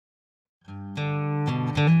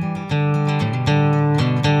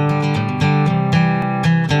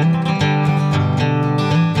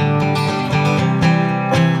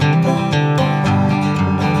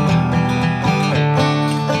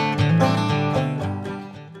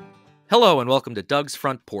Hello and welcome to Doug's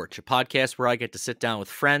Front Porch, a podcast where I get to sit down with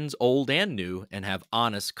friends, old and new, and have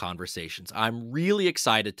honest conversations. I'm really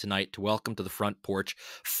excited tonight to welcome to the front porch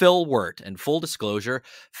Phil Wert. And full disclosure,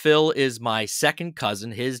 Phil is my second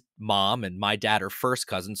cousin. His mom and my dad are first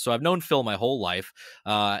cousins, so I've known Phil my whole life,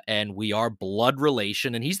 and we are blood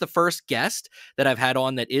relation. And he's the first guest that I've had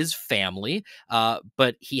on that is family,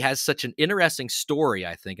 but he has such an interesting story,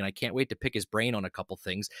 I think, and I can't wait to pick his brain on a couple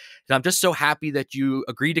things. And I'm just so happy that you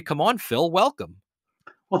agreed to come on, Phil. Welcome.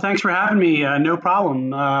 Well, thanks for having me. No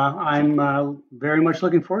problem. I'm very much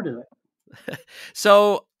looking forward to it.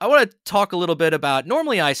 So I want to talk a little bit about,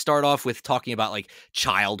 normally I start off with talking about like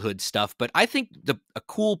childhood stuff, but I think a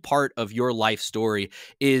cool part of your life story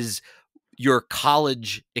is your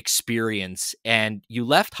college experience. And you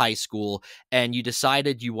left high school and you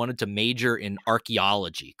decided you wanted to major in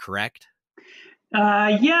archaeology, correct?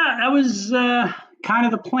 Yeah, that was kind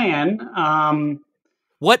of the plan.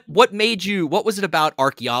 What was it about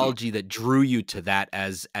archaeology that drew you to that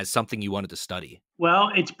as something you wanted to study?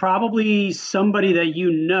 Well, it's probably somebody that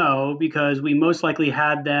you know because we most likely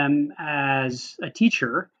had them as a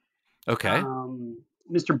teacher. Okay.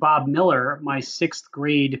 Mr. Bob Miller, my sixth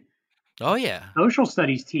grade Oh yeah. social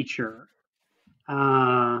studies teacher,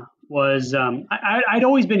 was I'd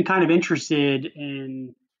always been kind of interested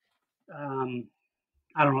in I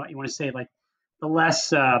don't know what you want to say, like the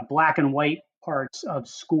less black and white parts of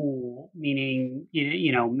school, meaning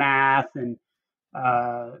math and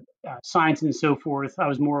science and so forth. I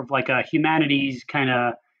was more of like a humanities kind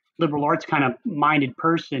of liberal arts kind of minded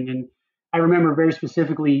person, and I remember very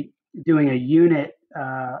specifically doing a unit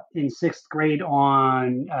in sixth grade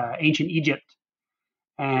on ancient Egypt,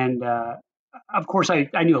 and of course I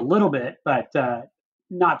knew a little bit, but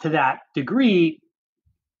not to that degree,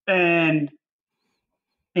 and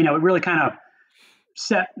it really kind of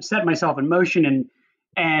set myself in motion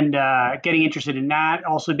and getting interested in that.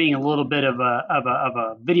 Also being a little bit of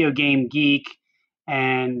a video game geek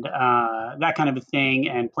and that kind of a thing,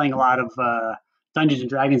 and playing a lot of Dungeons and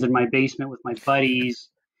Dragons in my basement with my buddies,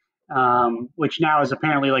 which now is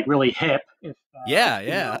apparently like really hip. If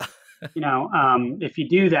Yeah. if you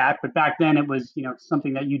do that, but back then it was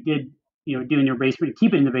something that you did do in your basement,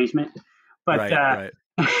 keep it in the basement, but Right.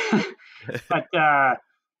 but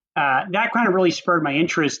that kind of really spurred my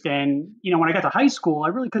interest. And, when I got to high school, I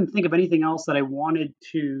really couldn't think of anything else that I wanted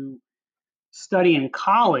to study in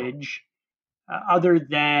college other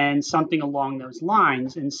than something along those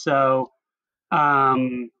lines. And so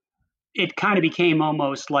it kind of became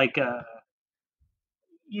almost like a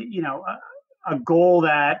goal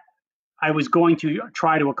that I was going to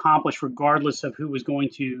try to accomplish regardless of who was going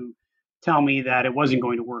to tell me that it wasn't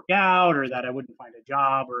going to work out or that I wouldn't find a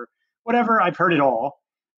job or whatever. I've heard it all.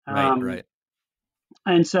 Right.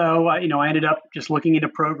 And so, I ended up just looking into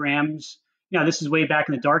programs. This is way back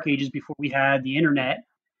in the dark ages before we had the internet.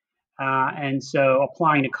 And so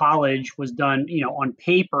applying to college was done, on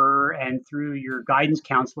paper and through your guidance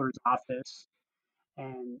counselor's office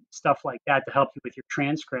and stuff like that to help you with your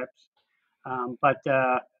transcripts. But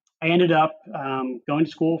I ended up going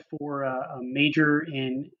to school for a major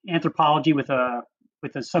in anthropology with a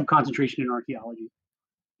sub concentration in archaeology.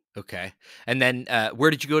 Okay. And then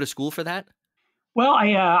where did you go to school for that? Well,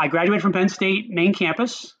 I graduated from Penn State main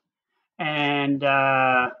campus, and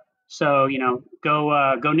so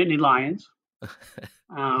go Nittany Lions,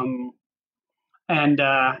 and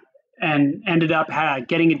ended up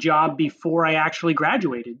getting a job before I actually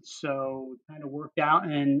graduated. So kind of worked out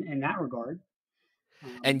in that regard.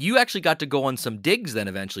 And you actually got to go on some digs then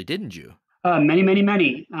eventually, didn't you?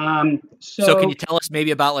 Many. So can you tell us maybe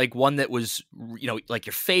about like one that was, like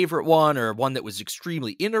your favorite one, or one that was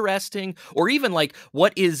extremely interesting, or even like,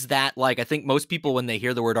 what is that like? I think most people, when they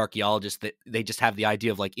hear the word archaeologist, that they just have the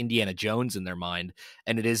idea of like Indiana Jones in their mind,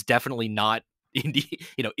 and it is definitely not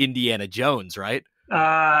Indiana Jones, right?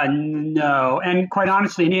 No. And quite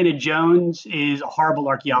honestly, Indiana Jones is a horrible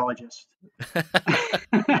archaeologist.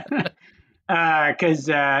 Because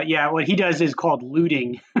what he does is called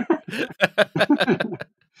looting.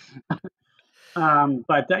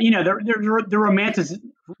 But the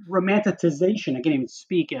romanticization, I can't even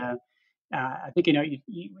speak. I think you know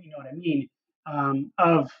what I mean,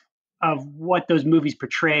 of what those movies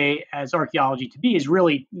portray as archaeology to be is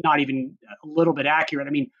really not even a little bit accurate.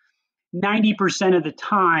 I mean, 90% of the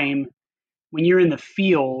time when you're in the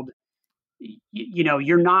field,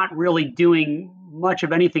 you're not really doing much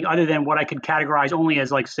of anything other than what I could categorize only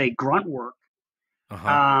as, like, say, grunt work.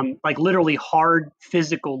 Like literally hard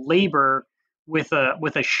physical labor with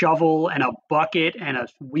a shovel and a bucket and a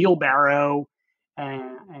wheelbarrow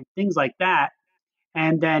and things like that.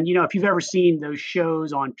 And then, if you've ever seen those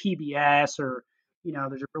shows on PBS, or,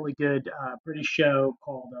 there's a really good British show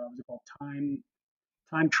called, was it called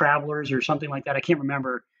Time Travelers or something like that? I can't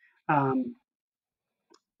remember. Um,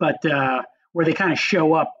 but where they kind of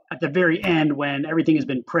show up at the very end when everything has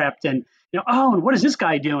been prepped, and oh, and what is this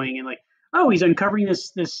guy doing? And like, oh, he's uncovering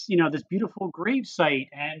this beautiful grave site,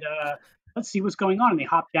 and let's see what's going on. And they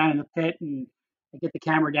hop down in the pit and they get the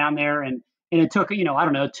camera down there, and it took I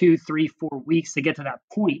don't know 2, 3, 4 weeks to get to that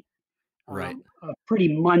point Right. of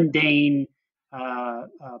pretty mundane,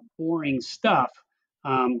 boring stuff.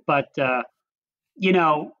 But you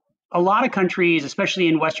know, a lot of countries, especially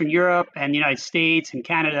in Western Europe and the United States and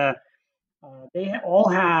Canada, they all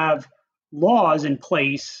have laws in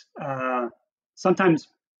place. Sometimes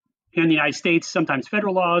here in the United States, sometimes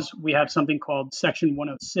federal laws. We have something called Section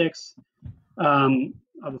 106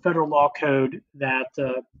 of the Federal Law Code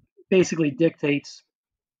that basically dictates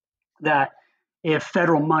that if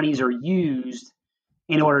federal monies are used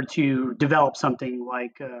in order to develop something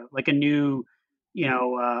like a new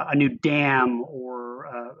a new dam, or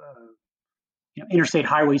interstate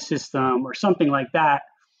highway system or something like that,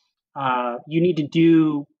 you need to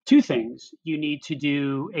do two things. You need to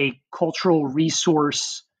do a cultural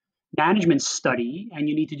resource management study, and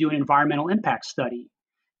you need to do an environmental impact study,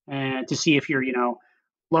 and to see if you're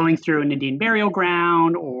blowing through an Indian burial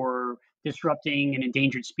ground or disrupting an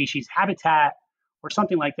endangered species habitat or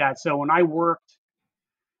something like that. So when I worked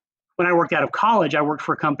out of college, I worked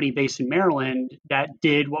for a company based in Maryland that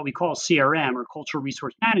did what we call CRM, or cultural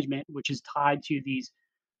resource management, which is tied to these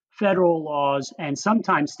federal laws and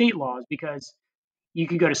sometimes state laws, because you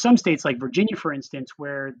can go to some states like Virginia, for instance,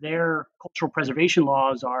 where their cultural preservation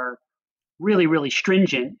laws are really, really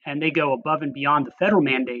stringent, and they go above and beyond the federal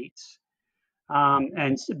mandates.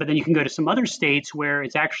 But then you can go to some other states where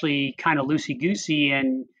it's actually kind of loosey goosey,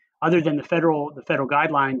 and other than the federal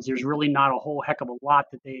guidelines, there's really not a whole heck of a lot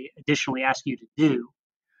that they additionally ask you to do.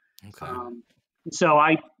 Okay. So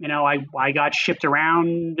I got shipped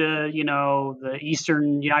around the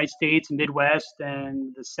eastern United States and Midwest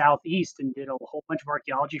and the Southeast, and did a whole bunch of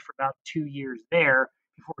archaeology for about 2 years there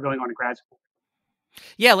before going on to grad school.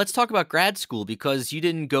 Yeah, let's talk about grad school, because you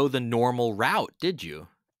didn't go the normal route, did you?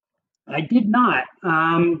 I did not.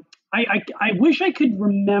 I wish I could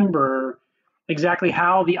remember exactly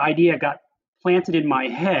how the idea got planted in my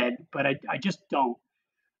head, but I just don't.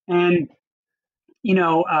 And you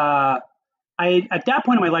know, I at that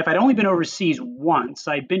point in my life, I'd only been overseas once.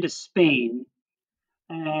 I'd been to Spain,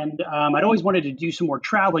 and I'd always wanted to do some more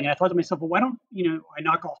traveling. And I thought to myself, well, why don't I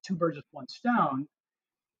knock off two birds with one stone?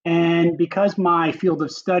 And because my field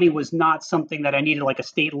of study was not something that I needed like a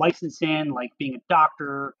state license in, like being a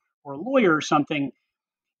doctor or a lawyer or something,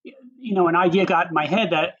 an idea got in my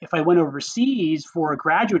head that if I went overseas for a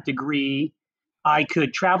graduate degree, I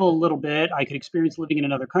could travel a little bit, I could experience living in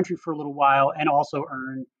another country for a little while, and also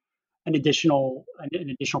earn an additional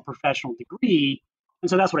professional degree. And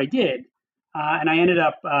so that's what I did. And I ended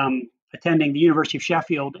up attending the University of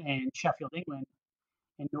Sheffield in Sheffield, England,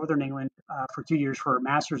 in Northern England, for 2 years for a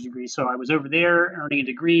master's degree. So I was over there earning a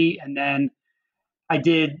degree, and then I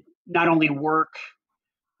did not only work.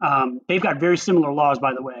 They've got very similar laws,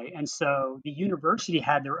 by the way, and so the university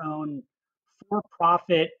had their own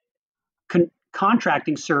for-profit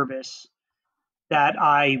contracting service that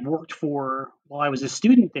I worked for while I was a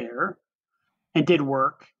student there and did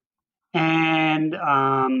work. And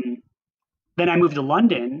then I moved to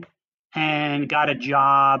London and got a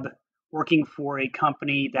job working for a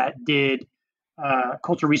company that did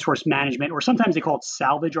cultural resource management, or sometimes they call it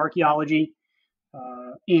salvage archaeology,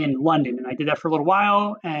 in London. And I did that for a little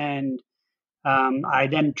while. And I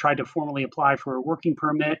then tried to formally apply for a working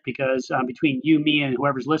permit, because between you, me, and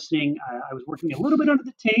whoever's listening, I was working a little bit under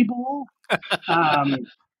the table.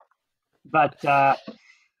 But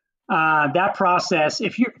that process,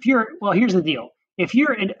 if you're, well, here's the deal. If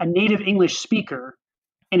you're a native English speaker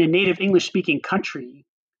in a native English speaking country,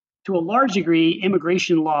 to a large degree,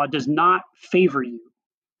 immigration law does not favor you.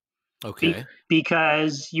 Okay.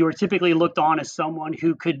 Because you are typically looked on as someone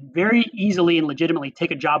who could very easily and legitimately take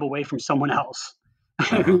a job away from someone else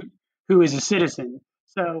who is a citizen.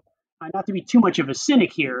 So, not to be too much of a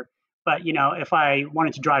cynic here, but if I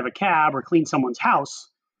wanted to drive a cab or clean someone's house,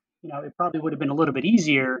 it probably would have been a little bit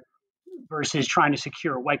easier versus trying to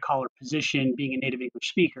secure a white collar position being a native English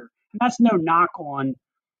speaker. And that's no knock on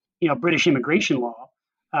British immigration law,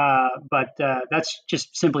 but that's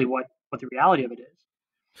just simply what the reality of it is.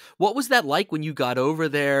 What was that like when you got over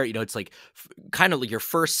there? It's like kind of like your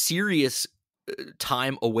first serious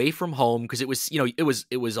time away from home, because it was,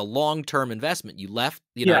 it was a long-term investment. You left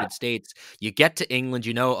the Yeah. United States, you get to England,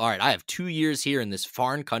 all right, I have 2 years here in this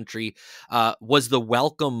foreign country. Was the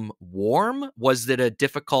welcome warm? Was it a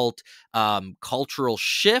difficult cultural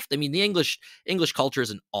shift? I mean, the English culture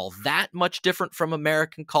isn't all that much different from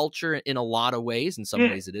American culture in a lot of ways. In some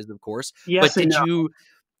It, ways it is, of course. But yes and no.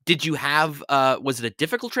 did you have was it a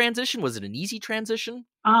difficult transition? Was it an easy transition?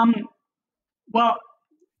 Well,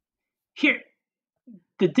 here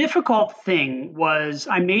the difficult thing was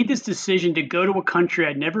I made this decision to go to a country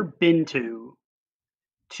I'd never been to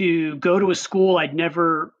go to a school I'd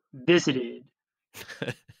never visited,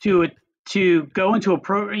 to to go into a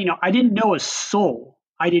program. I didn't know a soul.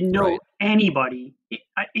 I didn't know Right. anybody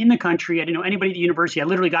in the country. I didn't know anybody at the university. I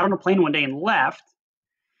literally got on a plane one day and left.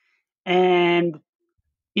 And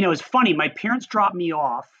it's funny. My parents dropped me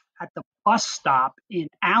off at the bus stop in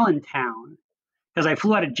Allentown because I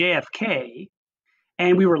flew out of JFK,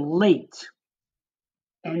 and we were late.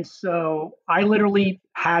 And so I literally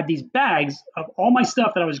had these bags of all my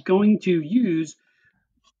stuff that I was going to use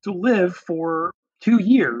to live for 2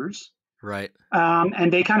 years. Right.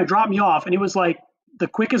 And they kind of dropped me off, and it was like the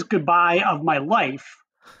quickest goodbye of my life.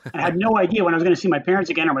 I had no idea when I was going to see my parents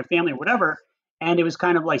again or my family or whatever. And it was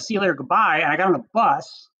kind of like, see you later, goodbye. And I got on a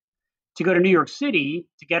bus to go to New York City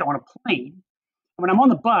to get on a plane. And when I'm on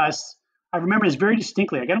the bus, I remember this very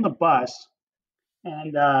distinctly. I get on the bus,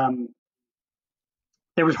 and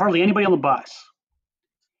there was hardly anybody on the bus.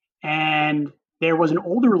 And there was an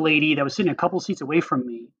older lady that was sitting a couple seats away from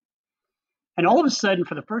me. And all of a sudden,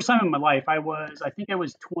 for the first time in my life, I think I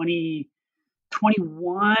was 20,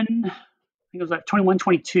 21, I think it was like 21,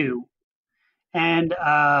 22. And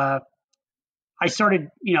I started,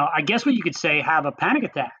 I guess what you could say, have a panic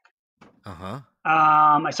attack. Uh-huh.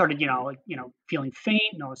 I started, feeling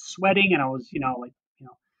faint, and I was sweating, and I was,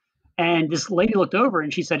 and this lady looked over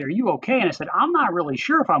and she said, "Are you okay?" And I said, "I'm not really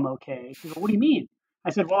sure if I'm okay." She said, "What do you mean?" I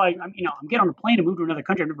said, "Well, I'm getting on a plane to move to another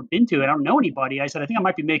country I've never been to. I don't know anybody." I said, "I think I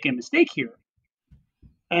might be making a mistake here."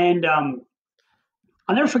 And I'll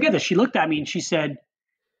never forget this. She looked at me and she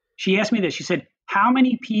asked me this. She said, "How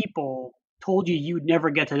many people told you you'd never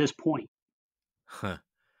get to this point?" Huh.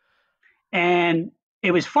 And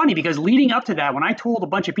it was funny because leading up to that, when I told a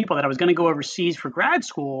bunch of people that I was going to go overseas for grad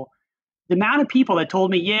school, the amount of people that told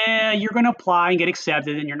me, "Yeah, you're going to apply and get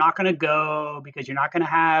accepted, and you're not going to go because you're not going to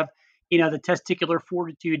have, the testicular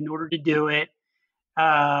fortitude in order to do it."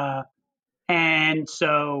 And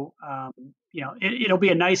so, it'll be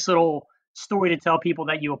a nice little story to tell people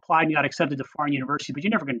that you applied and got accepted to foreign university, but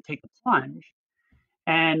you're never going to take the plunge.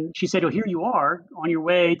 And she said, "Well, here you are on your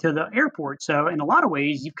way to the airport. So in a lot of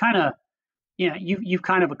ways, you've kind of, you've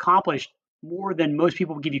kind of accomplished more than most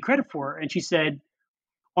people would give you credit for." And she said,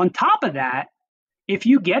 "On top of that, if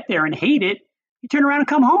you get there and hate it, you turn around and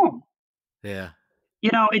come home." Yeah.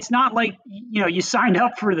 It's not like, you signed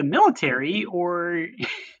up for the military or,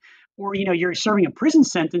 you're serving a prison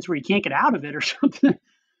sentence where you can't get out of it or something.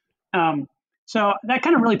 So that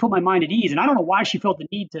kind of really put my mind at ease. And I don't know why she felt the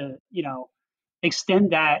need to,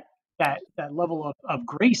 extend that level of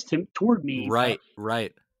grace toward me. Right.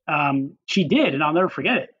 Right. But she did, and I'll never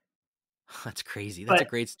forget it. That's crazy. That's a But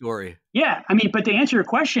great story. yeah, I mean, but to answer your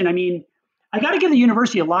question, I mean, I got to give the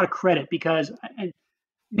university a lot of credit because, and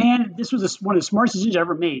man, this was one of the smartest decisions I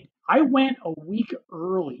ever made. I went a week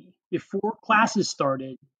early before classes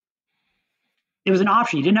started. It was an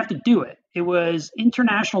option. You didn't have to do it. It was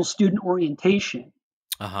international student orientation.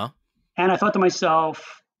 Uh-huh. And I thought to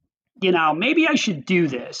myself, maybe I should do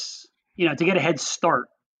this, to get a head start.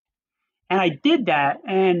 And I did that.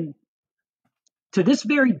 And to this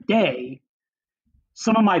very day,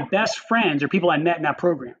 some of my best friends are people I met in that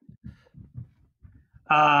program.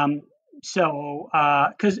 Because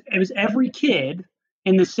it was every kid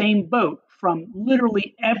in the same boat from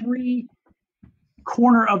literally every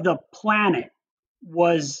corner of the planet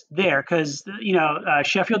was there because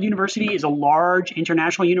Sheffield University is a large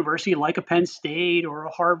international university like a Penn State or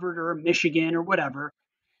a Harvard or a Michigan or whatever.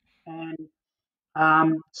 And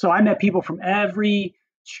so I met people from every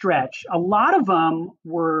stretch. A lot of them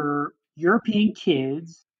were European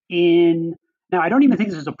kids now I don't even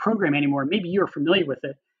think this is a program anymore. Maybe you're familiar with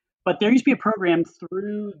it, but there used to be a program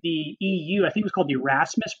through the EU. I think it was called the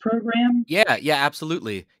Erasmus program. Yeah, yeah,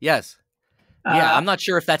 absolutely. Yes. Yeah, I'm not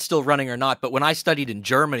sure if that's still running or not, but when I studied in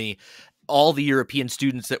Germany, all the European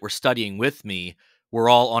students that were studying with me were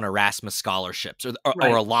all on Erasmus scholarships, or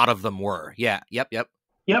Right. a lot of them were. Yeah, yep. Yep.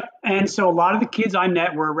 And so a lot of the kids I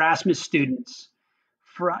met were Erasmus students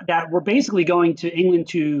that were basically going to England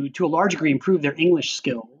to a large degree improve their English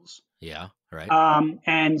skills. Yeah, right.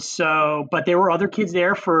 And so, but there were other kids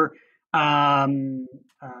there for um,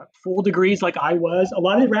 full degrees like I was. A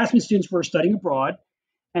lot of the Erasmus students were studying abroad,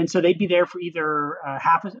 and so they'd be there for either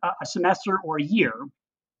half a semester or a year.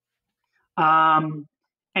 Um,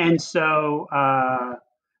 and so,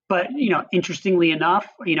 but interestingly enough,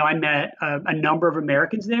 I met a number of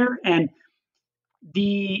Americans there, and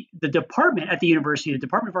the department at the university, the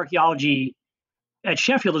Department of Archaeology at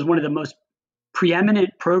Sheffield, is one of the most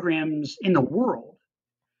preeminent programs in the world.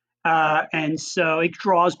 And so it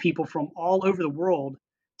draws people from all over the world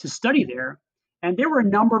to study there. And there were a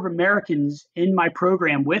number of Americans in my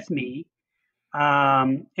program with me,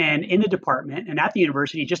 and in the department and at the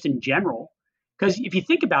university, just in general. Because if you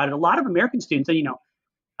think about it, a lot of American students,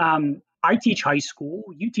 I teach high school,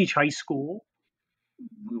 you teach high school.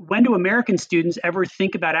 When do American students ever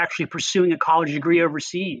think about actually pursuing a college degree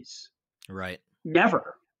overseas? Right.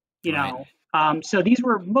 Never, you Right. know. So these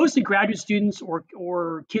were mostly graduate students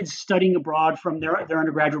or kids studying abroad from their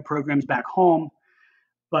undergraduate programs back home.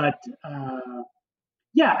 But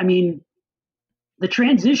yeah, I mean, the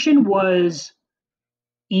transition was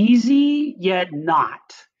easy yet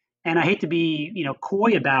not. And I hate to be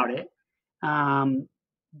coy about it,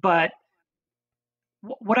 but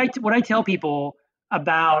what I tell people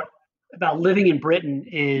about living in Britain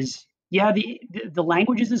is, yeah, the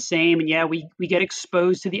language is the same, and yeah, we get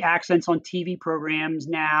exposed to the accents on TV programs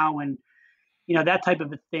now, and that type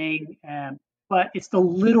of a thing. But it's the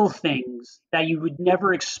little things that you would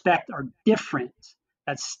never expect are different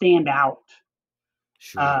that stand out.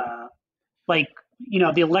 Sure. Like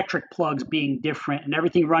the electric plugs being different and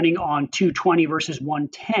everything running on 220 versus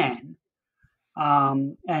 110.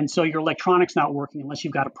 And so your electronics not working unless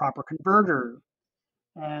you've got a proper converter,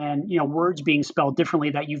 and words being spelled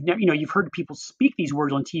differently that you've heard people speak these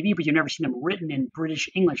words on TV, but you've never seen them written in British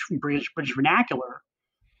English from British vernacular,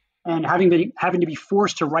 and having to be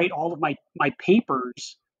forced to write all of my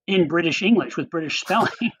papers in British English with British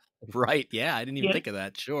spelling. Right. Yeah. I didn't even Yeah, think of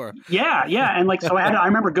that. Sure. yeah, and like so I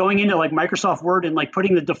remember going into like Microsoft Word and like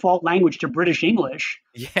putting the default language to British English.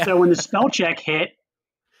 Yeah. So when the spell check hit,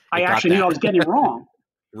 I It got actually knew that. I was getting it wrong.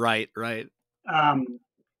 Right. Right. Um,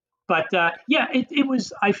 but yeah, it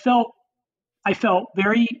was. I felt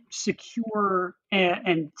very secure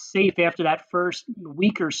and safe after that first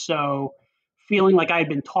week or so, feeling like I had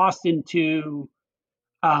been tossed into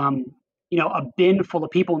um, a bin full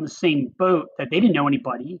of people in the same boat that they didn't know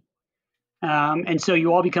anybody. And so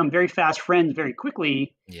you all become very fast friends very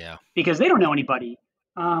quickly Yeah. because they don't know anybody.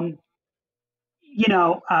 Um, you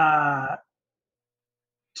know, uh,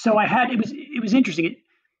 so it was interesting.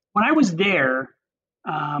 When I was there,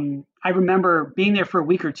 I remember being there for a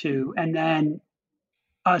week or two, and then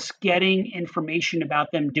us getting information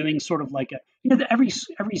about them doing sort of like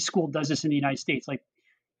every school does this in the United States. Like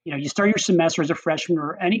you start your semester as a freshman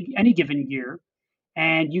or any given year,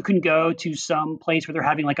 and you can go to some place where they're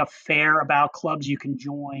having like a fair about clubs you can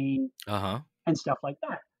join Uh huh. and stuff like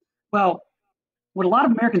that. Well, what a lot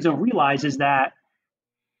of Americans don't realize is that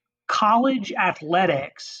college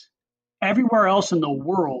athletics everywhere else in the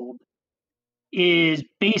world is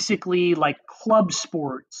basically like club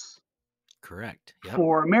sports Correct. Yep.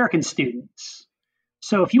 for American students.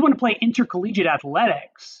 So if you want to play intercollegiate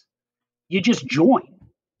athletics, you just join.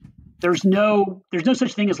 There's no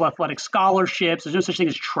such thing as athletic scholarships. There's no such thing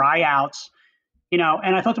as tryouts. And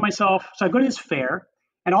I thought to myself, so I go to this fair,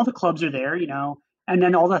 and all the clubs are there, and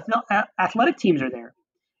then all the athletic teams are there.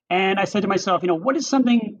 And I said to myself, what is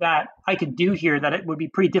something that I could do here that it would be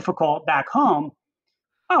pretty difficult back home?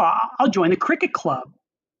 Oh, I'll join the cricket club.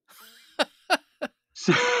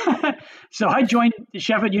 So, so I joined the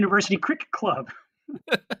Sheffield University Cricket Club.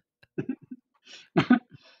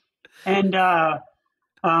 And, so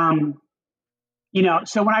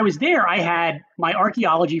when I was there, I had my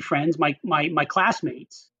archaeology friends, my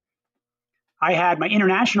classmates. I had my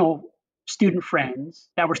international student friends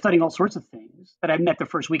that were studying all sorts of things that I met the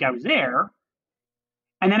first week I was there.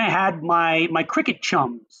 And then I had my cricket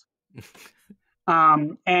chums.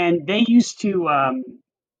 And they used to, I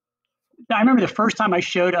remember the first time I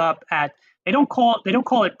showed up at, they don't call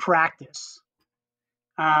it practice.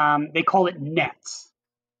 They call it nets.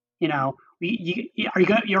 Are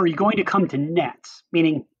you going to come to nets?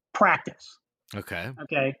 Meaning practice. Okay.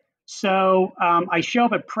 Okay. So I show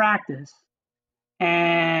up at practice,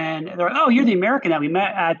 and they're like, "Oh, you're the American that we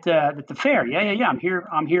met at the fair." Yeah. I'm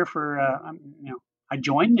here for I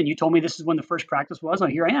joined, and you told me this is when the first practice was. Oh,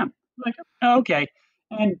 here I am. I'm like, oh, okay.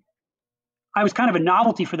 And I was kind of a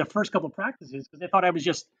novelty for the first couple of practices because they thought I was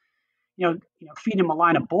just feeding them a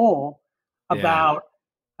line of bull Yeah. about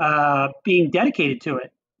being dedicated to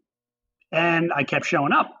it. And I kept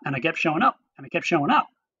showing up, and I kept showing up, and I kept showing up.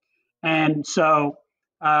 And so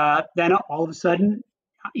then all of a sudden,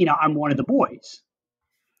 I'm one of the boys.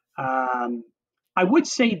 Um, I would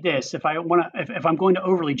say this if I want to, if I'm going to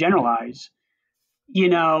overly generalize, you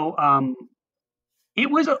know, um,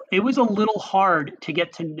 it was a little hard to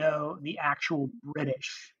get to know the actual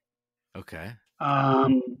British. Okay.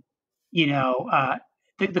 Um, you know,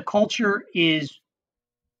 the culture is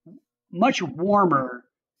much warmer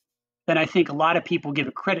than I think a lot of people give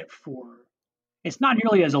it credit for. It's not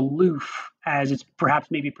nearly as aloof as it's perhaps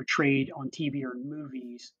maybe portrayed on TV or in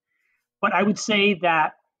movies. But I would say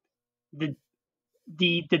that the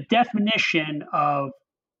the definition of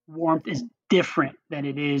warmth is different than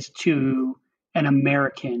it is to an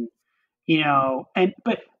American. And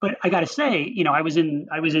but I got to say, I was in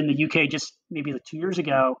the UK just maybe like 2 years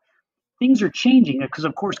ago. Things are changing because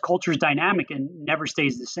of course culture is dynamic and never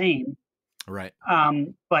stays the same. Right.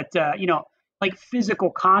 But like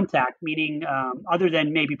physical contact, meaning other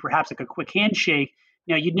than maybe perhaps like a quick handshake,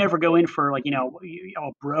 you'd never go in for like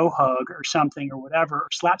a bro hug or something or whatever, or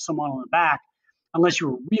slap someone on the back unless you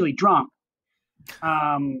were really drunk.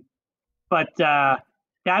 Um, but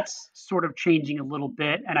that's sort of changing a little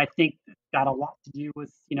bit, and I think it's got a lot to do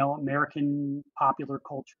with American popular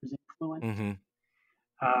culture's influence.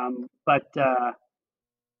 Mm-hmm. But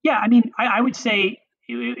yeah, I mean, I would say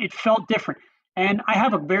it felt different. And I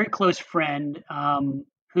have a very close friend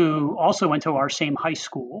who also went to our same high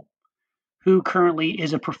school, who currently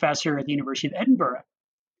is a professor at the University of Edinburgh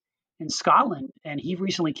in Scotland. And he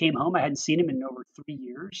recently came home. I hadn't seen him in over 3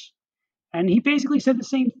 years. And he basically said the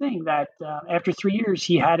same thing that after 3 years,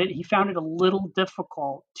 he found it a little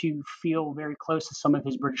difficult to feel very close to some of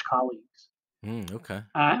his British colleagues. Okay.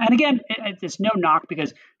 And again, it's no knock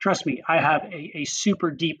because trust me, I have a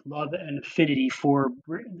super deep love and affinity for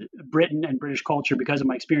Britain and British culture because of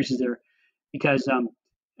my experiences there. Because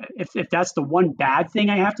if that's the one bad thing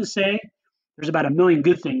I have to say, there's about a million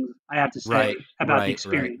good things I have to say Right. about the Right.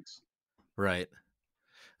 experience. Right.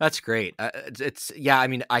 That's great. Yeah. I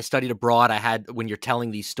mean, I studied abroad. I had, when you're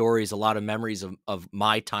telling these stories, a lot of memories of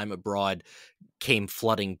my time abroad came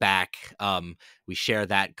flooding back. We share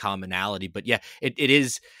that commonality, but yeah,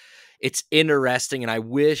 it's interesting. And I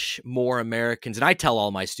wish more Americans, and I tell all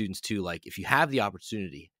my students too, like, if you have the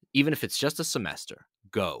opportunity, even if it's just a semester,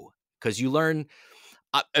 go, because you learn,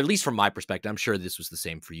 at least from my perspective, I'm sure this was the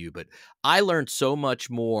same for you, but I learned so much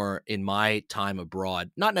more in my time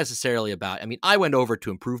abroad, not necessarily about, I mean, I went over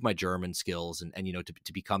to improve my German skills and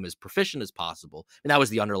to become as proficient as possible. And that was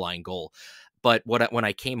the underlying goal. But when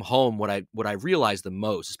I came home, what I realized the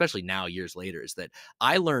most, especially now years later, is that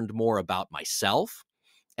I learned more about myself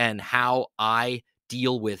and how I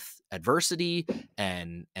deal with adversity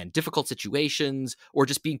and difficult situations, or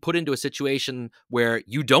just being put into a situation where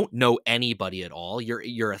you don't know anybody at all. You're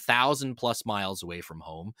 1,000+ miles away from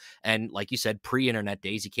home, and like you said, pre-internet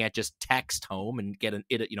days, you can't just text home and get an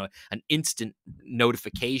instant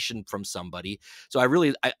notification from somebody. So I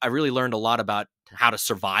really learned a lot about how to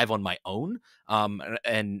survive on my own.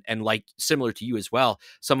 And like similar to you as well,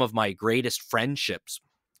 some of my greatest friendships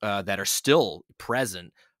that are still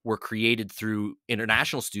present were created through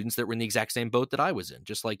international students that were in the exact same boat that I was in,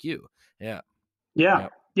 just like you. Yeah. Yeah,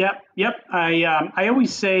 Yeah. yep. I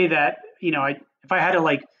always say that if I had to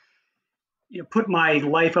like put my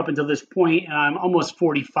life up until this point, and I'm almost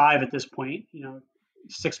 45 at this point.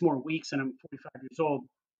 6 more weeks, and I'm 45 years old.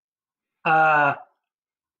 Uh,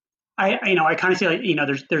 I kind of say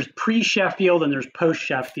like there's pre Sheffield and there's post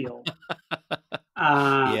Sheffield.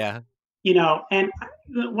 Uh, Yeah. and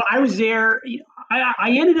when I was there,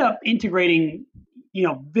 I ended up integrating,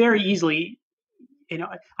 very easily.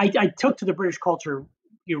 I took to the British culture,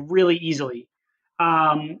 really easily,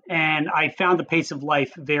 and I found the pace of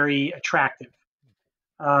life very attractive.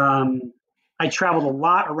 Um, I traveled a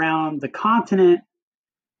lot around the continent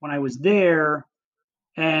when I was there,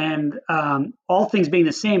 and all things being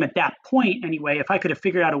the same at that point, anyway, if I could have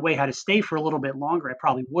figured out a way how to stay for a little bit longer, I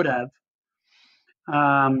probably would have.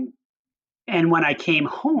 Um, and when I came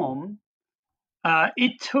home,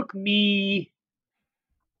 it took me,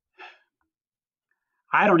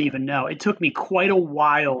 I don't even know, it took me quite a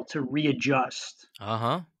while to readjust.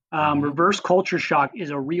 Uh-huh. Mm-hmm. Reverse culture shock is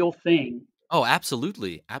a real thing. Oh,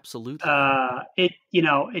 absolutely. Absolutely. I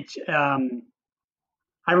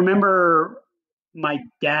remember my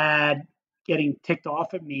dad getting ticked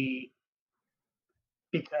off at me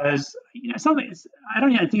because something. I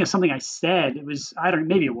don't even think it's something I said. It was, I don't,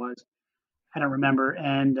 maybe it was, I don't remember.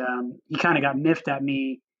 And he kind of got miffed at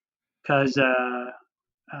me because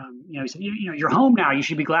he said, you're home now. You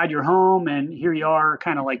should be glad you're home. And here you are,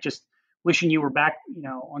 kind of like just wishing you were back,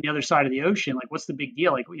 on the other side of the ocean. Like, what's the big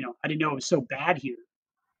deal? Like, I didn't know it was so bad here.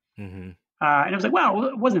 Mm-hmm. And I was like, well,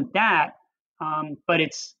 it wasn't that. But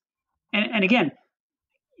and again,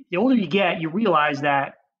 the older you get, you realize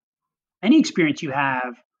that any experience you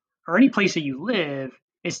have or any place that you live,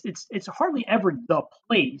 it's hardly ever the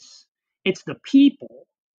place. It's the people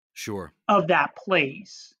Sure. of that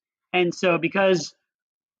place. And so because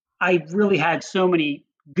I really had so many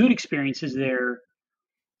good experiences there,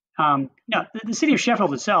 now the city of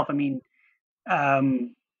Sheffield itself, I mean,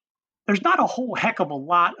 um, there's not a whole heck of a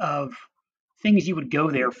lot of things you would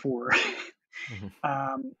go there for Mhm.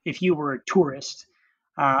 if you were a tourist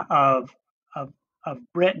uh, of, of of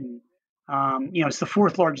Britain. It's the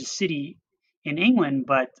fourth largest city in England,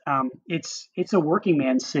 but it's a working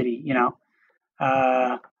man's city.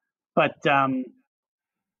 Uh, but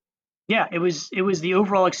yeah, it was the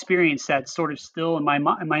overall experience that's sort of still in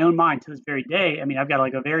in my own mind to this very day. I mean, I've got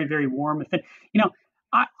like a very very warm affinity.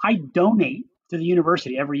 I donate to the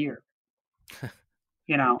university every year.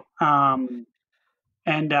 You know,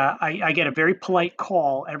 and I get a very polite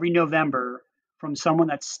call every November from someone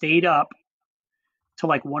that stayed up till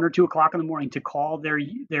like 1 or 2 o'clock in the morning to call their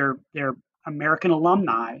American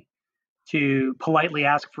alumni to politely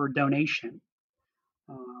ask for a donation.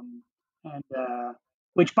 And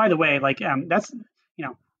which, by the way, like that's you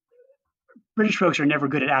know British folks are never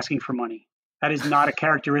good at asking for money. That is not a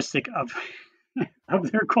characteristic of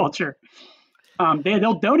of their culture.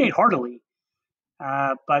 They'll donate heartily,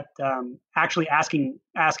 but actually asking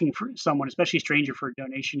for someone, especially a stranger, for a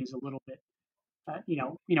donation is a little bit.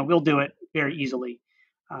 We'll do it very easily.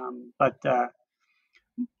 But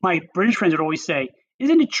my British friends would always say,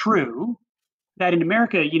 "Isn't it true that in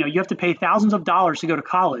America, you have to pay thousands of dollars to go to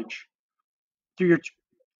college through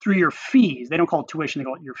your fees? They don't call it tuition; they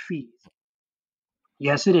call it your fees."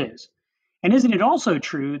 Yes, it is. And isn't it also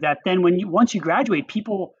true that then once you graduate,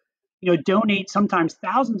 people donate sometimes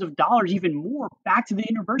thousands of dollars, even more, back to the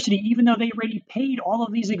university, even though they already paid all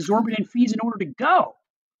of these exorbitant fees in order to go?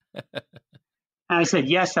 And I said,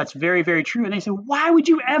 yes, that's very, very true. And they said, why would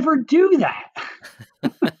you ever do that?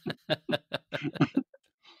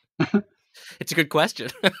 It's a good question.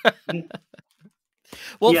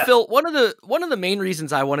 Well, Yeah, Phil, one of the main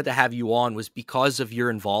reasons I wanted to have you on was because of your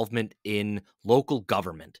involvement in local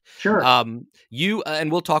government. sure. You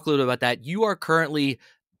and we'll talk a little bit about that. You are currently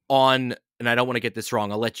on, and I don't want to get this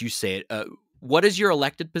wrong. I'll let you say it. What is your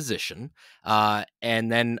elected position?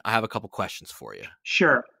 And then I have a couple questions for you.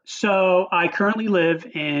 Sure. So I currently live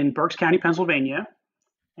in Berks County, Pennsylvania,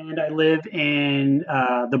 and I live in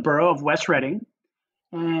the borough of West Reading.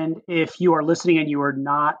 And if you are listening and you are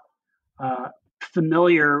not uh,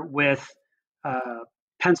 familiar with uh,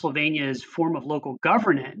 Pennsylvania's form of local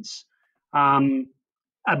governance, um,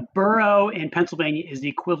 a borough in Pennsylvania is the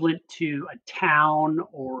equivalent to a town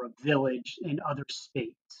or a village in other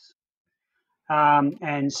states.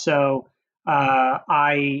 And so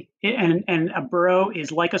and a borough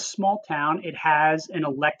is like a small town. It has an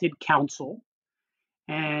elected council,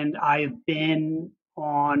 and I've been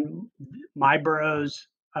on my borough's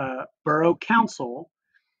borough council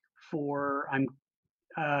for I'm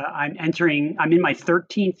in my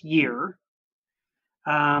 13th year,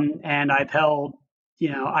 and I've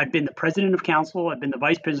been the president of council, I've been the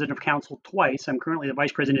vice president of council twice. I'm currently the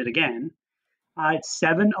vice president again. It's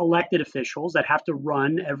 7 elected officials that have to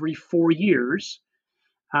run every 4 years.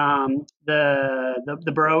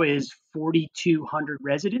 The borough is 4,200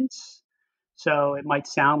 residents, so it might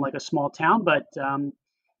sound like a small town, but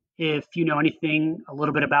if you know anything a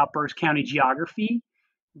little bit about Berks County geography,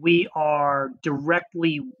 we are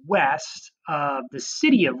directly west of the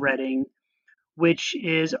city of Reading, which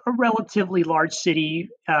is a relatively large city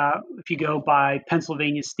if you go by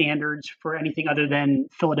Pennsylvania standards for anything other than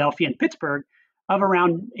Philadelphia and Pittsburgh, of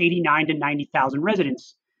around 89 to 90,000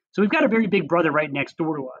 residents. So we've got a very big brother right next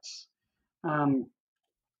door to us. Um,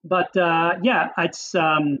 but yeah, it's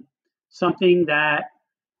something that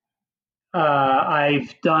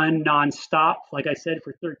I've done nonstop, like I said,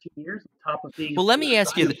 for 13 years, on top of being a Well, let me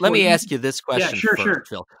ask you. full-time Let me employee. ask you this Yeah, question sure, first, sure.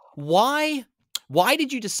 Phil. Why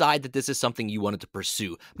did you decide that this is something you wanted to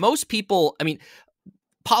pursue? Most people, I mean,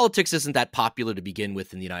 politics isn't that popular to begin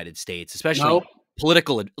with in the United States, especially Nope.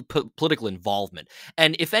 political involvement.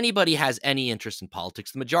 And if anybody has any interest in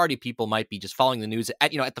politics, the majority of people might be just following the news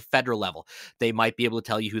at the federal level. They might be able to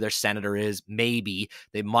tell you who their senator is. Maybe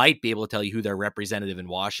they might be able to tell you who their representative in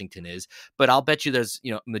Washington is. But I'll bet you there's,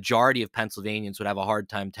 majority of Pennsylvanians would have a hard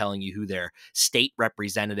time telling you who their state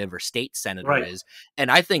representative or state senator Right. is.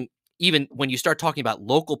 And I think even when you start talking about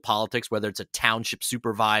local politics, whether it's a township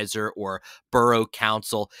supervisor or borough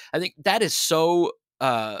council, I think that is so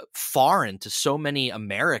foreign to so many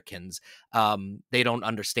Americans. They don't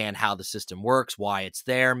understand how the system works, why it's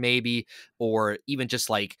there, maybe, or even just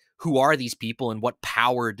like, who are these people and what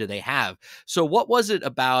power do they have? So what was it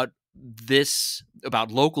about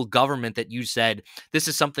local government that you said, this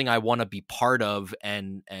is something I want to be part of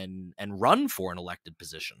and run for an elected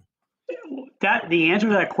position? That the answer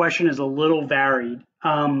to that question is a little varied.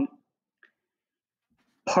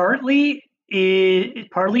 Partly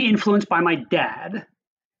influenced by my dad.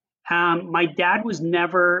 My dad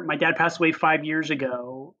passed away 5 years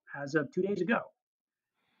ago, as of 2 days ago.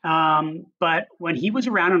 But when he was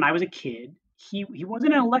around and I was a kid, he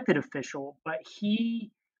wasn't an elected official, but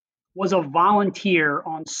he was a volunteer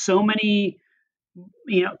on so many,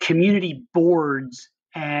 community boards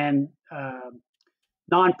and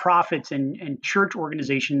nonprofits and church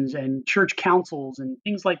organizations and church councils and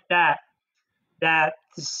things like that. That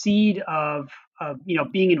the seed of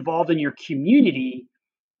being involved in your community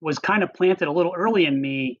was kind of planted a little early in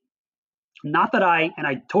me. Not that I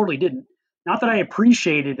totally didn't. Not that I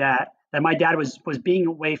appreciated that my dad was being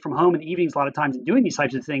away from home in the evenings a lot of times and doing these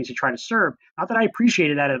types of things to try to serve. Not that I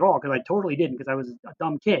appreciated that at all, because I totally didn't, because I was a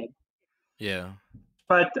dumb kid. Yeah.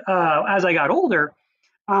 But as I got older,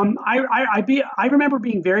 I remember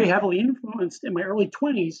being very heavily influenced in my early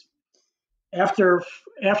 20s after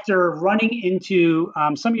running into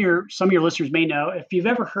some of your listeners may know, if you've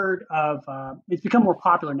ever heard of, it's become more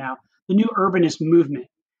popular now, the new urbanist movement,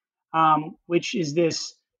 which is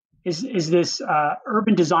this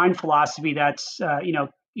urban design philosophy that's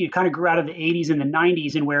you kind of grew out of the 80s and the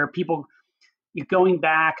 90s, and where people, you're going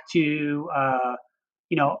back to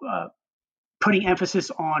you know uh, putting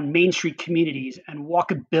emphasis on Main Street communities and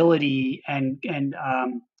walkability and uh,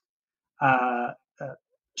 uh,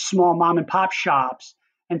 small mom and pop shops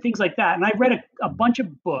and things like that. And I read a bunch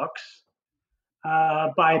of books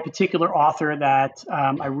by a particular author that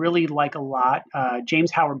I really like a lot,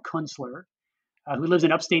 James Howard Kunstler, who lives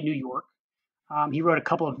in upstate New York. He wrote a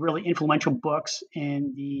couple of really influential books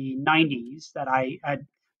in the 90s that I had,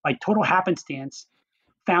 by total happenstance,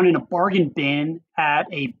 found in a bargain bin at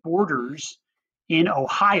a Borders in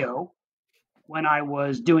Ohio when I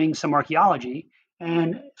was doing some archaeology,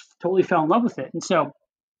 and totally fell in love with it. And so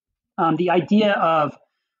the idea of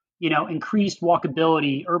increased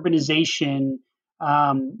walkability, urbanization,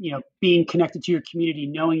 being connected to your community,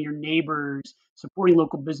 knowing your neighbors, supporting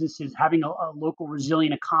local businesses, having a local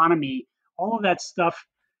resilient economy, all of that stuff,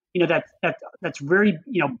 that's very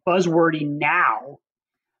buzzwordy now.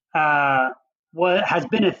 What has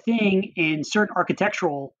been a thing in certain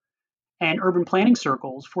architectural and urban planning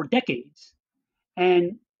circles for decades.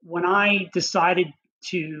 And when I decided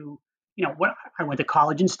to, what I went to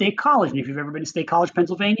college in State College, and if you've ever been to State College,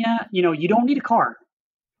 Pennsylvania, you don't need a car.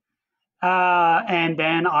 And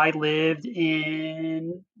then I lived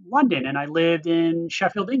in London, and I lived in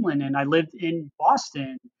Sheffield, England, and I lived in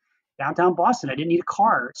Boston, downtown Boston. I didn't need a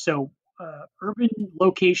car. So urban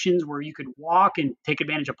locations where you could walk and take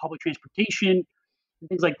advantage of public transportation and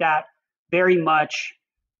things like that very much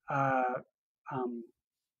uh, um,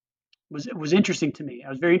 was interesting to me. I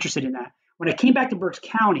was very interested in that. When I came back to Berks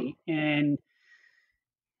County in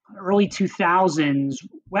early 2000s,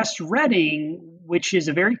 West Reading, which is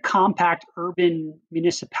a very compact urban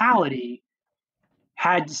municipality,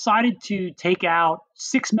 had decided to take out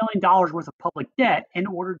 $6 million worth of public debt in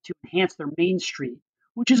order to enhance their Main Street,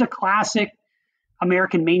 which is a classic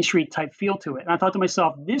American Main Street type feel to it. And I thought to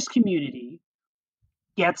myself, this community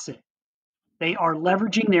gets it. They are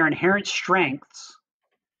leveraging their inherent strengths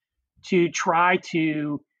to try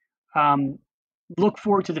to um, look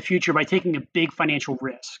forward to the future by taking a big financial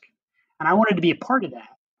risk. And I wanted to be a part of that.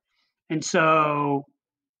 And so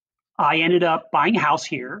I ended up buying a house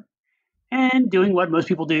here and doing what most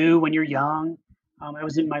people do when you're young. I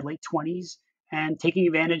was in my late 20s and taking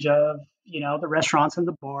advantage of, the restaurants and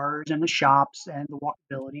the bars and the shops and the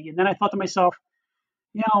walkability. And then I thought to myself,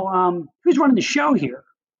 who's running the show here?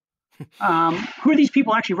 Who are these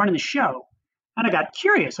people actually running the show? And I got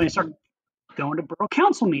curious and I started going to borough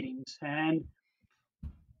council meetings. And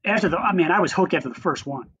I was hooked after the first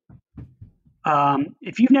one.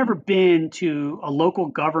 If you've never been to a local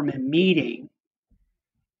government meeting,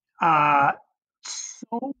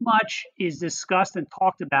 so much is discussed and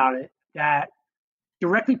talked about it that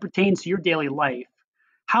directly pertains to your daily life.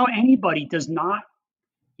 How anybody does not,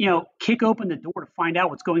 kick open the door to find out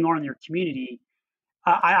what's going on in their community,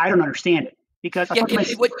 I don't understand it. because I Yeah, talked to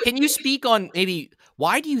my can you speak on maybe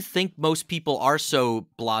why do you think most people are so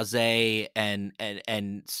blasé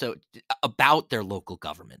and so about their local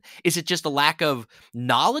government? Is it just a lack of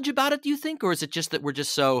knowledge about it, do you think, or is it just that we're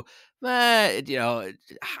just so, I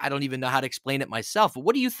don't even know how to explain it myself. But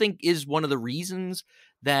what do you think is one of the reasons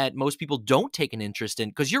that most people don't take an interest in?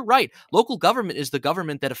 Because you're right, local government is the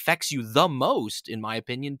government that affects you the most, in my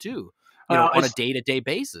opinion, too. On a it's day-to-day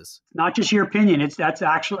basis. not just your opinion; that's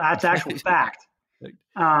actual fact.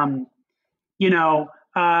 Um,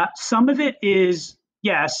 some of it is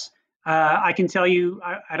yes. I can tell you,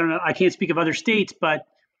 I don't know, I can't speak of other states, but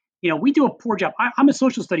we do a poor job. I'm a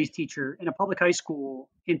social studies teacher in a public high school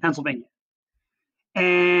in Pennsylvania,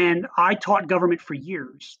 and I taught government for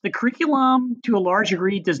years. The curriculum, to a large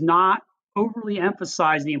degree, does not overly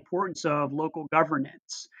emphasize the importance of local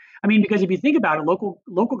governance. I mean, because if you think about it,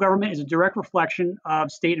 local government is a direct reflection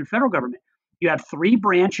of state and federal government. You have three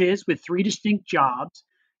branches with three distinct jobs.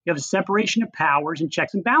 You have a separation of powers and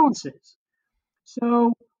checks and balances.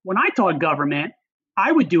 So when I taught government,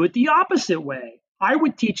 I would do it the opposite way. I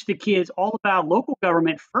would teach the kids all about local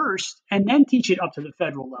government first and then teach it up to the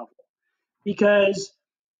federal level. Because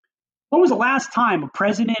when was the last time a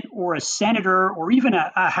president or a senator or even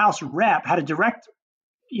a House rep had a direct,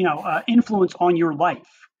 influence on your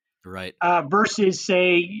life Right. versus,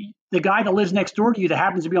 say, the guy that lives next door to you that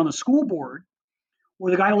happens to be on the school board,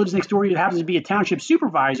 or the guy that lives next door to you that happens to be a township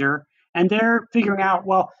supervisor, and they're figuring out,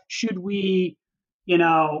 well, should we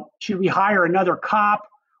hire another cop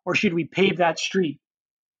or should we pave that street?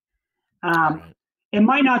 Um, Right. it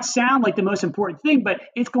might not sound like the most important thing, but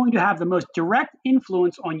it's going to have the most direct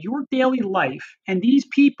influence on your daily life. And these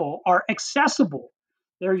people are accessible.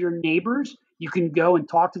 They're your neighbors. You can go and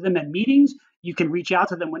talk to them at meetings. You can reach out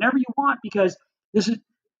to them whenever you want, because this is,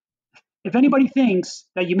 if anybody thinks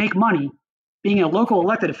that you make money being a local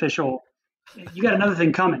elected official, you got another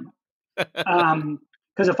thing coming. Because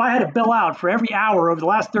if I had to bill out for every hour over the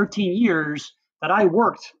last 13 years that I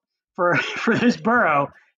worked for for this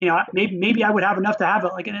borough, maybe I would have enough to have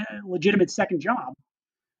a legitimate second job.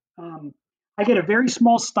 Um, I get a very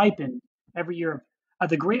small stipend every year of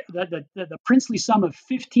the princely sum of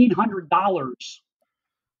 $1,500,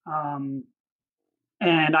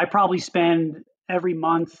 and I probably spend every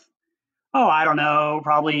month, I don't know,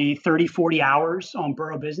 probably 30, 40 hours on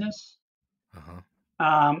borough business. Uh-huh.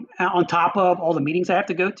 On top of all the meetings I have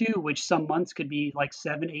to go to, which some months could be like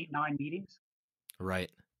 7, 8, 9 meetings. Right.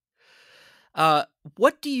 Uh,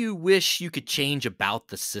 what do you wish you could change about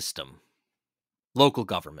the system, local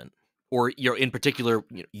government, or in particular,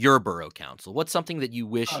 your borough council? What's something that you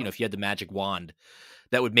wish, Uh, if you had the magic wand,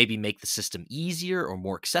 that would maybe make the system easier or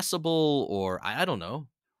more accessible, or I don't know.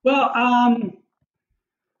 well,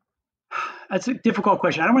 that's a difficult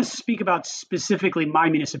question. I don't want to speak about specifically my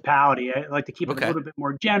municipality. I like to keep it a Okay. little bit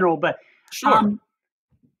more general, but Sure. um,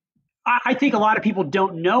 I think a lot of people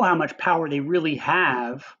don't know how much power they really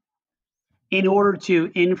have in order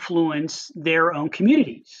to influence their own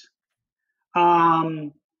communities.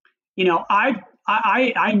 Um,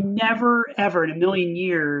 I never ever in a million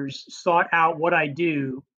years sought out what I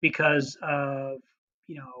do because of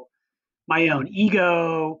my own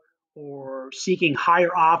ego or seeking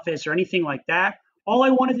higher office or anything like that. All I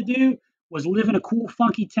wanted to do was live in a cool,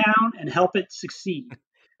 funky town and help it succeed.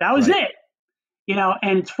 That was Right. it.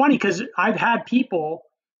 And it's funny because I've had people,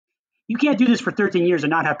 you can't do this for 13 years and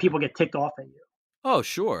not have people get ticked off at you. Oh,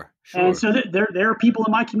 sure. And Sure. so there are people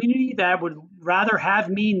in my community that would rather have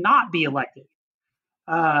me not be elected.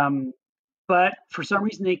 Um, but for some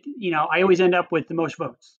reason, I always end up with the most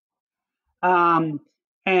votes. Um,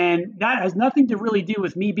 and that has nothing to really do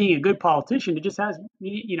with me being a good politician. It just has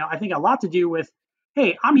me, I think a lot to do with,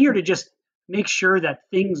 hey, I'm here to just make sure that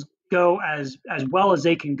things go as well as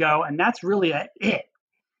they can go, and that's really it.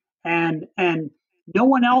 And no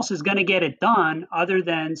one else is going to get it done other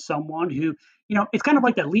than someone who, it's kind of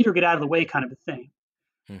like that leader get out of the way kind of a thing.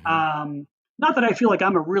 Hmm. Um, Not that I feel like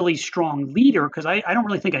I'm a really strong leader, because I don't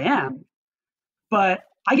really think I am, but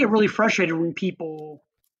I get really frustrated when people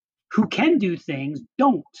who can do things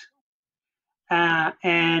don't.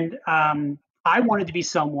 And I wanted to be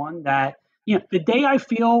someone that, the day I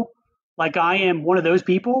feel like I am one of those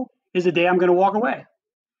people is the day I'm going to walk away.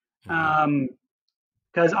 Hmm.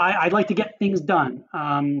 Because I'd like to get things done.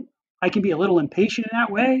 I can be a little impatient in that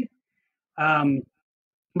way. Um,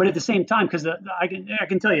 but at the same time, because I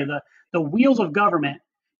can tell you, the wheels of government,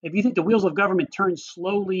 if you think the wheels of government turn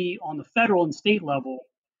slowly on the federal and state level,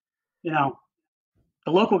 you know,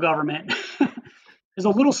 the local government is a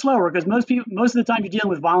little slower because most of the time you're dealing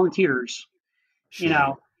with volunteers. You Sure.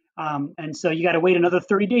 know, And so you got to wait another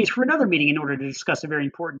 30 days for another meeting in order to discuss a very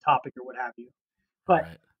important topic or what have you. But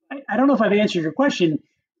Right. I don't know if I've answered your question.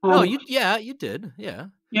 No, Um, you did. Yeah.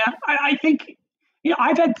 yeah, I think,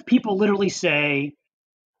 I've had people literally say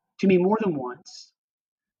to me more than once,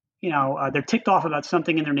 they're ticked off about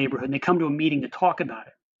something in their neighborhood and they come to a meeting to talk about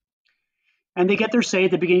it. And they get their say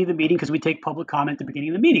at the beginning of the meeting because we take public comment at the beginning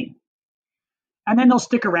of the meeting. And then they'll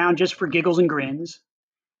stick around just for giggles and grins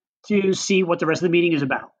to see what the rest of the meeting is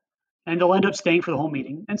about. And they'll end up staying for the whole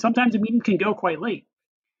meeting. And sometimes the meeting can go quite late.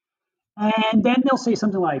 And then they'll say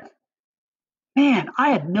something like, "Man, I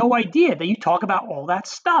had no idea that you talk about all that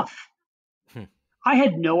stuff. Hmm. I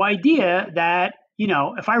had no idea that,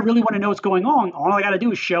 if I really want to know what's going on, all I got to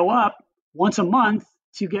do is show up once a month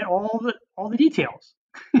to get all the details."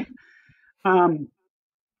 um,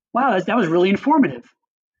 wow, that was really informative.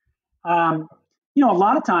 Um, a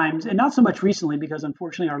lot of times, and not so much recently because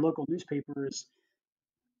unfortunately our local newspaper is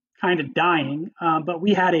kind of dying. But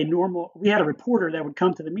we had a reporter that would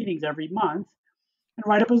come to the meetings every month and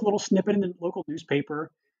write up a little snippet in the local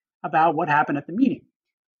newspaper about what happened at the meeting.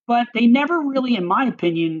 But they never really, in my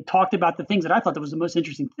opinion, talked about the things that I thought that was the most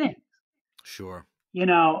interesting thing. Sure.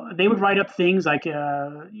 They would write up things like,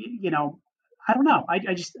 I don't know.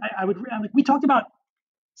 I would, like, we talked about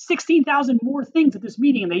 16,000 more things at this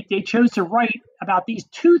meeting, and they chose to write about these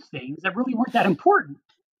two things that really weren't that important.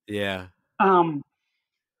 Yeah. Um,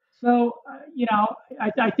 so,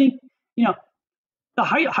 I think, the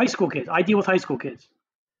high school kids, I deal with high school kids.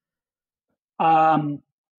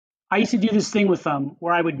 I used to do this thing with them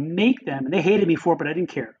where I would make them, and they hated me for it, but I didn't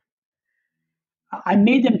care. I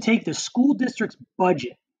made them take the school district's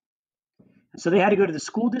budget. So they had to go to the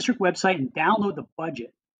school district website and download the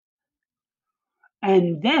budget.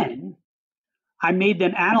 And then I made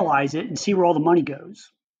them analyze it and see where all the money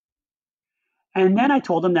goes. And then I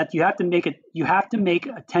told them that you have to make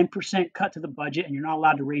a 10% cut to the budget, and you're not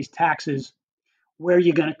allowed to raise taxes. Where are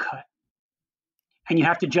you going to cut? And you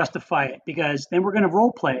have to justify it, because then we're going to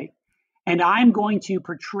role play, and I'm going to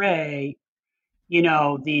portray,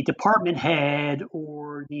 the department head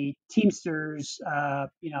or the Teamsters,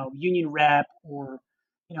 union rep, or,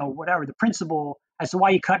 whatever, the principal, as to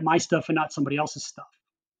why you cut my stuff and not somebody else's stuff.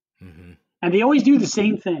 Mm-hmm. And they always do the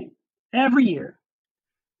same thing every year.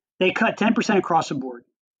 They cut 10% across the board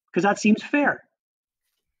because that seems fair.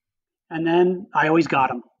 And then I always got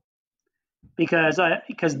them because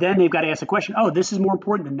then they've got to ask the question, oh, this is more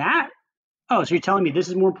important than that? Oh, so you're telling me this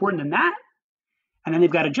is more important than that? And then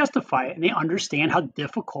they've got to justify it, and they understand how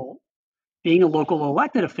difficult being a local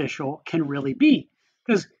elected official can really be.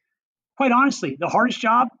 Because quite honestly, the hardest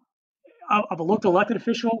job of a local elected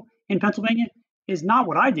official in Pennsylvania is not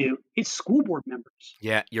what I do. It's school board members.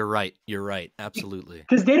 Yeah, you're right. You're right. Absolutely.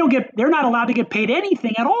 Because they're not allowed to get paid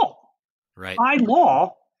anything at all. Right. By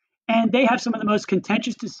law, and they have some of the most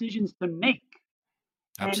contentious decisions to make.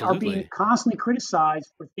 And are being Absolutely. constantly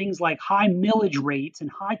criticized for things like high millage rates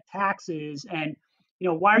and high taxes, and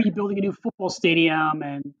why are you building a new football stadium,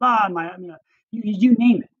 and you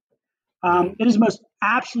name it. Yeah. It is the most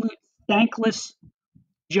absolute thankless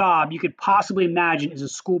job you could possibly imagine as a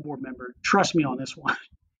school board member. Trust me on this one.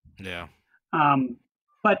 Yeah.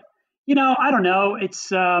 But I don't know.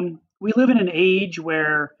 It's we live in an age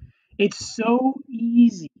where it's so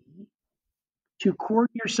easy to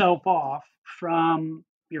cordon yourself off from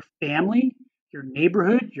your family, your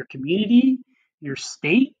neighborhood, your community, your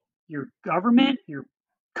state, your government, your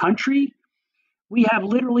country. We have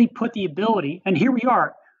literally put the ability, and here we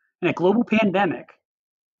are in a global pandemic,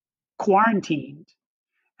 quarantined,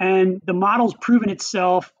 and the model's proven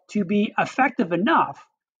itself to be effective enough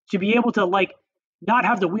to be able to not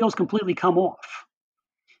have the wheels completely come off.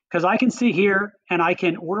 Because I can sit here and I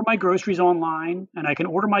can order my groceries online, and I can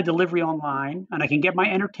order my delivery online, and I can get my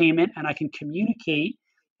entertainment, and I can communicate,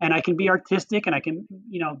 and I can be artistic, and I can,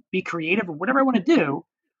 be creative, or whatever I want to do,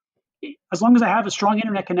 as long as I have a strong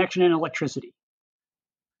internet connection and electricity.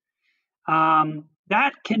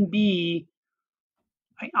 That can be,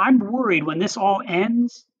 I'm worried when this all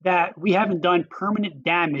ends that we haven't done permanent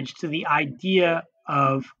damage to the idea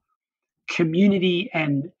of community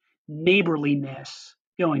and neighborliness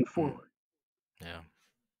going forward. Yeah.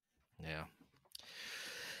 Yeah.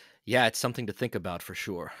 Yeah, it's something to think about for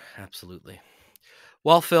sure. Absolutely.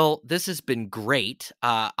 Well, Phil, this has been great.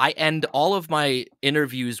 I end all of my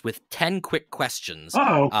interviews with 10 quick questions.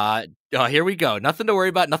 Here we go. Nothing to worry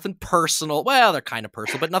about. Nothing personal. Well, they're kind of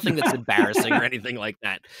personal, but nothing that's embarrassing or anything like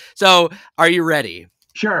that. So are you ready?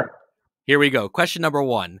 Sure. Here we go. Question number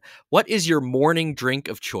 1. What is your morning drink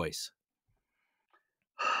of choice?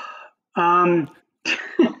 Hot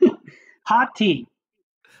tea.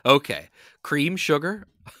 Okay. Cream, sugar?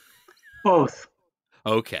 Both.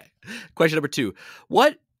 Okay. Question number 2.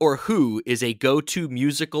 What or who is a go-to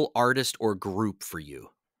musical artist or group for you?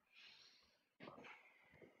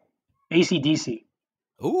 AC/DC.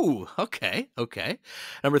 Ooh, okay, okay.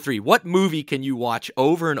 Number 3. What movie can you watch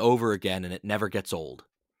over and over again and it never gets old?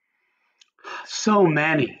 So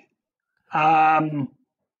many.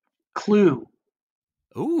 Clue.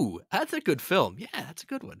 Ooh, that's a good film. Yeah, that's a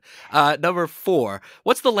good one. Number 4.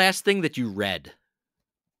 What's the last thing that you read?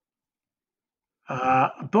 A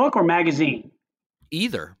book or magazine?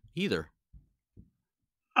 Either. Either.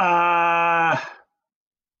 I'm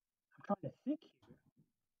trying to think.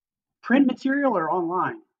 Print material or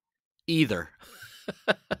online? Either.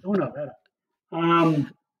 Don't know that.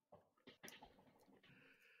 Um,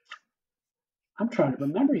 I'm trying to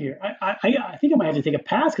remember here. I think I might have to take a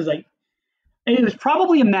pass because it was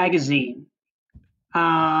probably a magazine.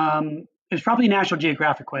 It was probably National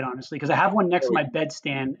Geographic, quite honestly, because I have one next to my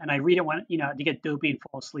bedstand and I read it when to get dopey and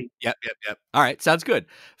fall asleep. Yep, yep, yep. All right, sounds good.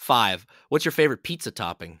 5. What's your favorite pizza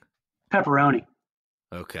topping? Pepperoni.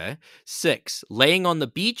 Okay. 6. Laying on the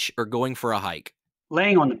beach or going for a hike?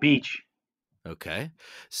 Laying on the beach. Okay.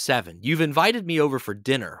 7. You've invited me over for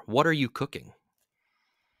dinner. What are you cooking?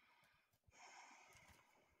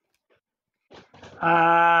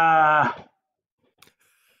 Uh,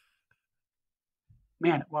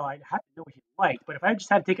 Man, well, I'd have to know what you like, but if I just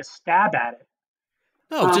had to take a stab at it,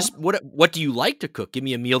 No, um, just what do you like to cook? Give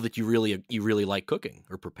me a meal that you really like cooking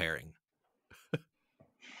or preparing.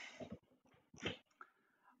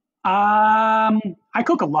 I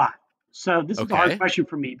cook a lot, so this is a hard Okay. question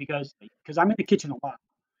for me because I'm in the kitchen a lot.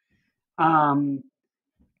 Um,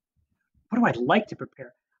 what do I like to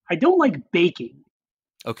prepare? I don't like baking.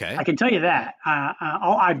 I Okay. can tell you that.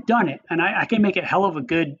 I've done it, and I can make a hell of a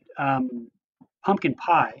good pumpkin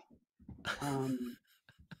pie um,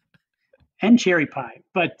 and cherry pie.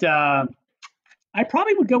 But I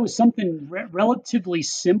probably would go with something relatively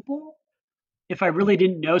simple if I really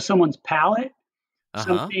didn't know someone's palate. Uh-huh.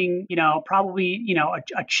 Something, probably,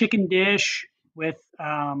 a chicken dish with,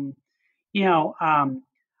 you know, um,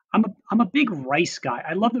 I'm a big rice guy.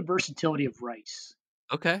 I love the versatility of rice.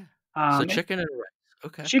 Okay. So Um, and chicken and rice.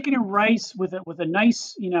 Okay. chicken and rice with a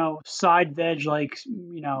nice, side veg like,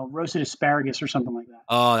 roasted asparagus or something like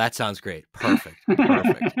Oh, that sounds great. Perfect.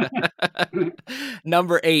 Perfect. that.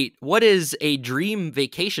 Number 8. What is a dream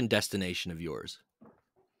vacation destination of yours?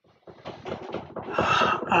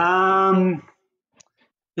 um,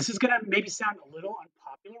 this is gonna maybe sound a little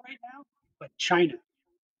unpopular right now, but China.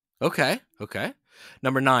 Okay. Okay.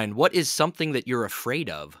 Number 9. What is something that you're afraid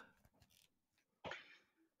of?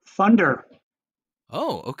 Thunder.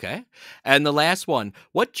 Oh, okay. And the last one,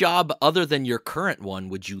 what job other than your current one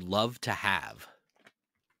would you love to have?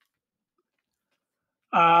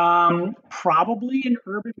 Probably an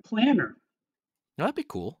urban planner. Oh, that'd be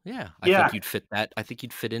cool. Yeah. I think Yeah. you'd fit that. I think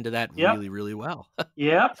you'd fit into that Yep. really, really well.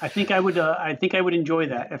 Yeah, I think I would. I think I would enjoy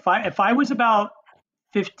that. If I was about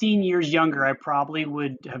 15 years younger, I probably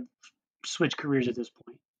would have switched careers at this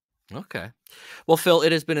point. Okay. Well, Phil,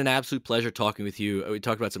 it has been an absolute pleasure talking with you. We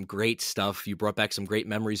talked about some great stuff. You brought back some great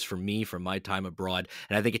memories for me from my time abroad.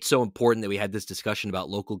 And I think it's so important that we had this discussion about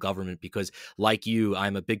local government because, like you,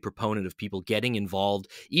 I'm a big proponent of people getting involved,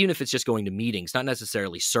 even if it's just going to meetings, not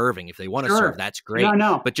necessarily serving. If they want to serve, Sure. that's No, great.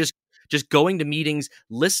 no. But just going to meetings,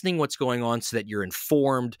 listening what's going on so that you're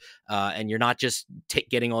informed and you're not just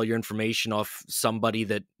getting all your information off somebody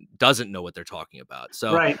that doesn't know what they're talking about.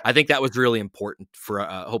 So Right. I think that was really important for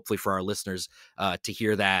hopefully for our listeners to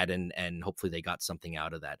hear that and hopefully they got something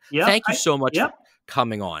out of that. Yep. Thank you so much for Yep.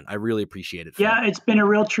 coming on. I really appreciate it, Phil. Yeah, it's been a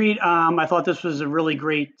real treat. I thought this was a really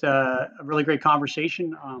great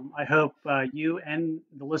conversation. I hope you and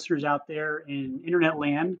the listeners out there in internet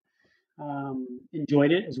land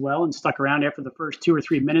enjoyed it as well and stuck around after the first 2 or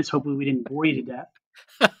 3 minutes. Hopefully, we didn't bore you to death.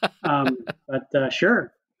 But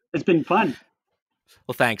sure, it's been fun.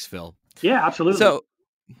 Well, thanks, Phil. Yeah, absolutely. So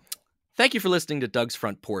thank you for listening to Doug's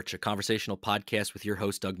Front Porch, a conversational podcast with your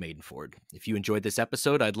host, Doug Maidenford. If you enjoyed this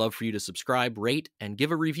episode, I'd love for you to subscribe, rate, and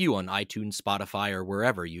give a review on iTunes, Spotify, or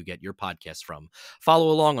wherever you get your podcasts from. Follow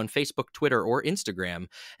along on Facebook, Twitter, or Instagram,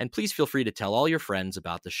 and please feel free to tell all your friends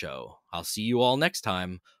about the show. I'll see you all next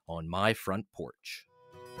time on My Front Porch.